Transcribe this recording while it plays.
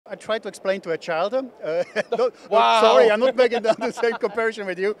I tried to explain to a child. Wow. Sorry, I'm not making the same comparison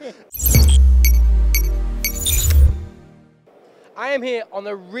with you. I am here on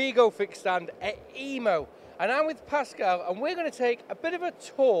the REGO-FIX stand at EMO, and I'm with Pascal, and we're going to take a bit of a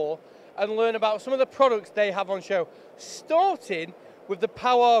tour and learn about some of the products they have on show, starting with the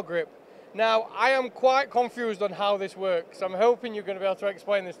PowR Grip. Now, I am quite confused on how this works. I'm hoping you're going to be able to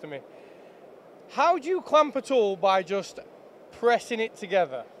explain this to me. How do you clamp a tool by just pressing it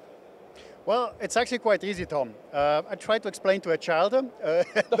together? Well, it's actually quite easy, Tom. I tried to explain to a child.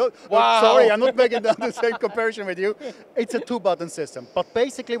 Wow. Sorry, I'm not making the same comparison with you. It's a two-button system. But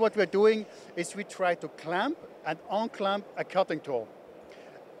basically what we're doing is we try to clamp and unclamp a cutting tool.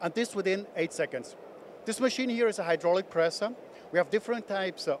 And this within 8 seconds. This machine here is a hydraulic presser. We have different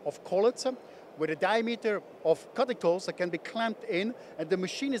types of collets with a diameter of cutting tools that can be clamped in, and the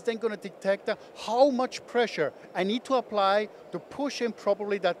machine is then going to detect how much pressure I need to apply to push in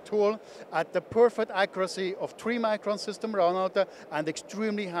properly that tool at the perfect accuracy of 3 micron system runout and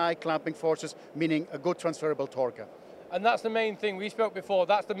extremely high clamping forces, meaning a good transferable torque. And that's the main thing, we spoke before,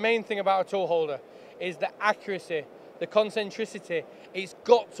 that's the main thing about a tool holder, is the accuracy, the concentricity. It's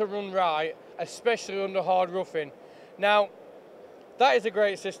got to run right, especially under hard roughing. Now, that is a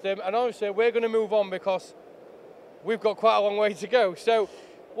great system, and obviously we're going to move on because we've got quite a long way to go. So,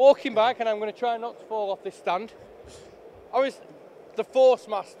 walking back, and I'm going to try not to fall off this stand, the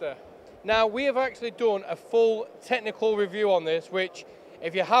ForceMaster. Now, we have actually done a full technical review on this, which,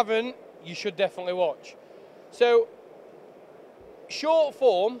 if you haven't, you should definitely watch. So, short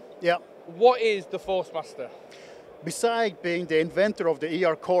form, what is the ForceMaster? Besides being the inventor of the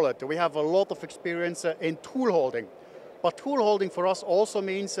ER collet, we have a lot of experience in tool holding. But tool holding for us also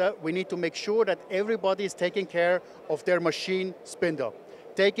means we need to make sure that everybody is taking care of their machine spindle.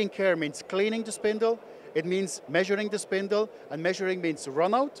 Taking care means cleaning the spindle, it means measuring the spindle, and measuring means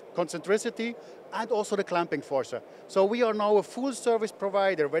runout, concentricity, and also the clamping force. So we are now a full service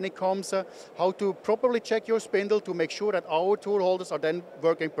provider when it comes how to properly check your spindle to make sure that our tool holders are then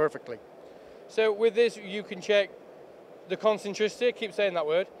working perfectly. So with this you can check the concentricity, I keep saying that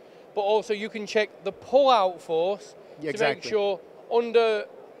word, but also you can check the pull-out force to make sure under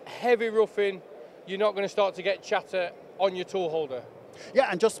heavy roughing you're not going to start to get chatter on your tool holder. Yeah,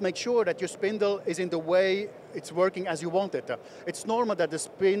 and just make sure that your spindle is in the way it's working as you want it. It's normal that the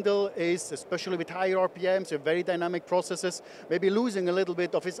spindle is, especially with higher RPMs and very dynamic processes, maybe losing a little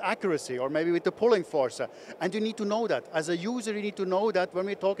bit of its accuracy, or maybe with the pulling force. And you need to know that. As a user, you need to know that when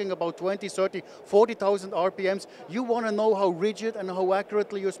we're talking about 20, 30, 40,000 RPMs, you want to know how rigid and how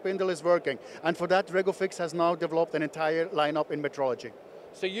accurately your spindle is working. And for that, REGO-FIX has now developed an entire lineup in metrology.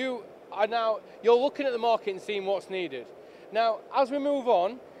 So you're looking at the market and seeing what's needed. Now, as we move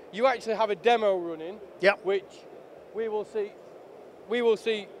on, you actually have a demo running, which we will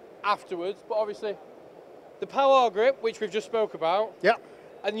see afterwards. But obviously, the PowR Grip, which we've just spoke about,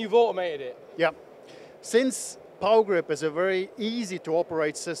 and you've automated it. Yeah. Since PowR Grip is a very easy to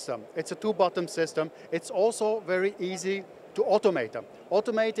operate system, it's a two-button system, it's also very easy to automate.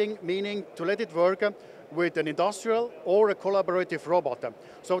 Automating meaning to let it work with an industrial or a collaborative robot.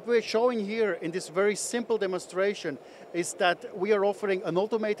 So what we're showing here in this very simple demonstration is that we are offering an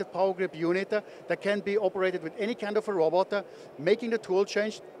automated PowR Grip unit that can be operated with any kind of a robot, making the tool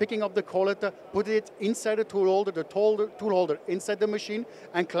change, picking up the collet, put it inside the tool holder inside the machine,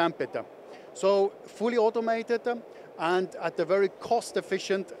 and clamp it. So fully automated and at a very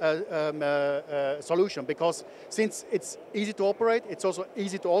cost-efficient solution, because since it's easy to operate, it's also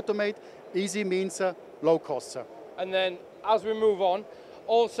easy to automate. Easy means low cost. And then as we move on,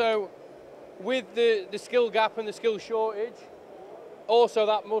 also with the skill gap and the skill shortage, also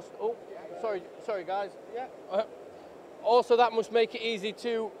that must, sorry guys, also that must make it easy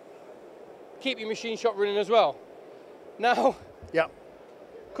to keep your machine shop running as well. Now,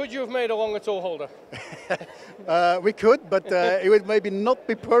 could you have made a longer tool holder? We could, but it would maybe not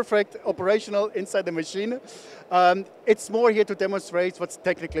be perfect operational inside the machine. It's more here to demonstrate what's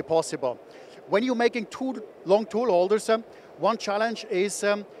technically possible. When you're making two long tool holders, one challenge is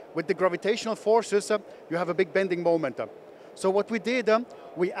with the gravitational forces, you have a big bending moment. So what we did,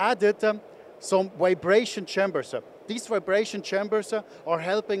 we added some vibration chambers. These vibration chambers are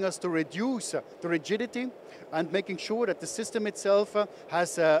helping us to reduce the rigidity and making sure that the system itself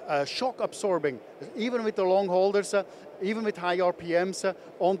has a shock absorbing, even with the long holders, even with high RPMs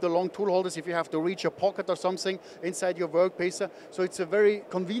on the long tool holders if you have to reach a pocket or something inside your workpiece. So it's a very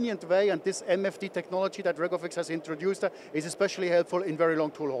convenient way, and this MFD technology that REGO-FIX has introduced is especially helpful in very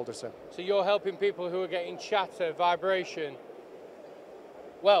long tool holders. So you're helping people who are getting chatter, vibration.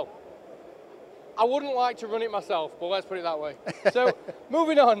 Well, I wouldn't like to run it myself, but let's put it that way. So,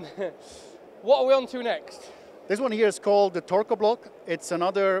 moving on, what are we on to next? This one here is called the TORCO-BLOCK. It's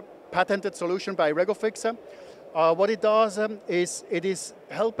another patented solution by REGO-FIX. What it does is it is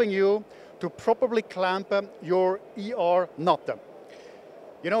helping you to properly clamp your ER nut.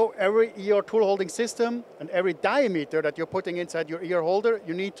 You know, every ER tool holding system and every diameter that you're putting inside your ER holder,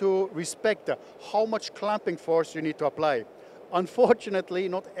 you need to respect how much clamping force you need to apply. Unfortunately,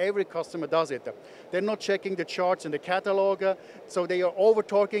 not every customer does it. They're not checking the charts in the catalog, so they are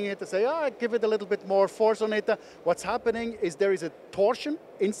over-torquing it to say, give it a little bit more force on it. What's happening is there is a torsion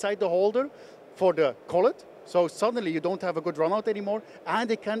inside the holder for the collet, so suddenly you don't have a good runout anymore,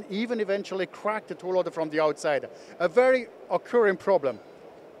 and it can even eventually crack the tool holder from the outside. A very occurring problem.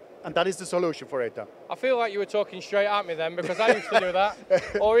 And that is the solution for it. I feel like you were talking straight at me then, because I used to do that.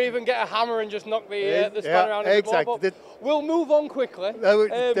 Or even get a hammer and just knock the span around a bit more. But we'll move on quickly.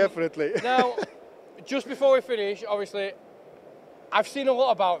 Definitely. Now, just before we finish, obviously, I've seen a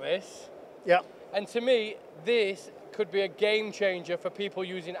lot about this. Yeah. And to me, this could be a game changer for people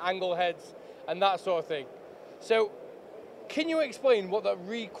using angle heads and that sort of thing. So, can you explain what the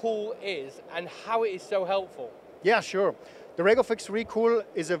reCool is and how it is so helpful? Yeah, sure. The REGO-FIX reCool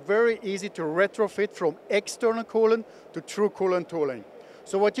is a very easy to retrofit from external coolant to true coolant tooling.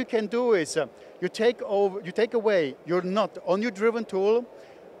 So what you can do is you take away your nut on your driven tool,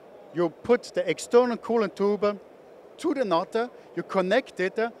 you put the external coolant tube to the nut, you connect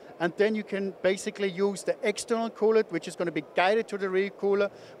it, and then you can basically use the external coolant, which is going to be guided to the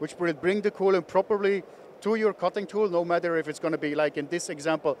reCooler, which will bring the coolant properly to your cutting tool, no matter if it's going to be, like in this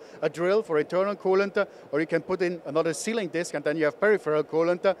example, a drill for internal coolant, or you can put in another sealing disc, and then you have peripheral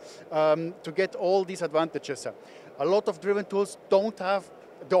coolant to get all these advantages. A lot of driven tools don't have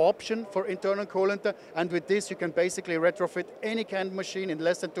the option for internal coolant, and with this you can basically retrofit any kind of machine in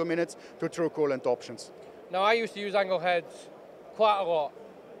less than 2 minutes to true coolant options. Now, I used to use angle heads quite a lot,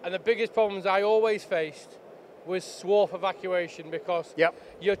 and the biggest problems I always faced was swarf evacuation, because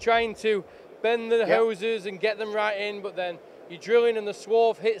you're trying to bend the hoses and get them right in, but then you're drilling and the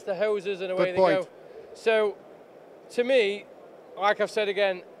swarf hits the hoses and away they go. So, to me, like I've said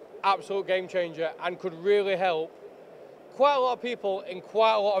again, absolute game changer and could really help quite a lot of people in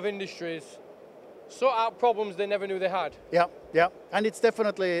quite a lot of industries sort out problems they never knew they had. Yeah, and it's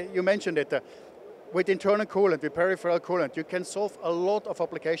definitely, you mentioned it, with internal coolant, with peripheral coolant, you can solve a lot of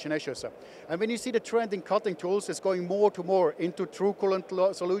application issues. And when you see the trend in cutting tools is going more to more into true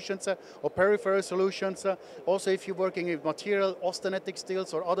coolant solutions or peripheral solutions. Also, if you're working with material, austenitic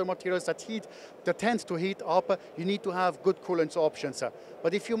steels or other materials that tend to heat up, you need to have good coolant options.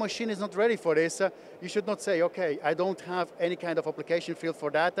 But if your machine is not ready for this, you should not say, okay, I don't have any kind of application field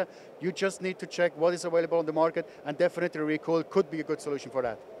for that. You just need to check what is available on the market, and definitely reCool could be a good solution for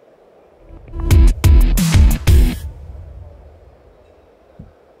that.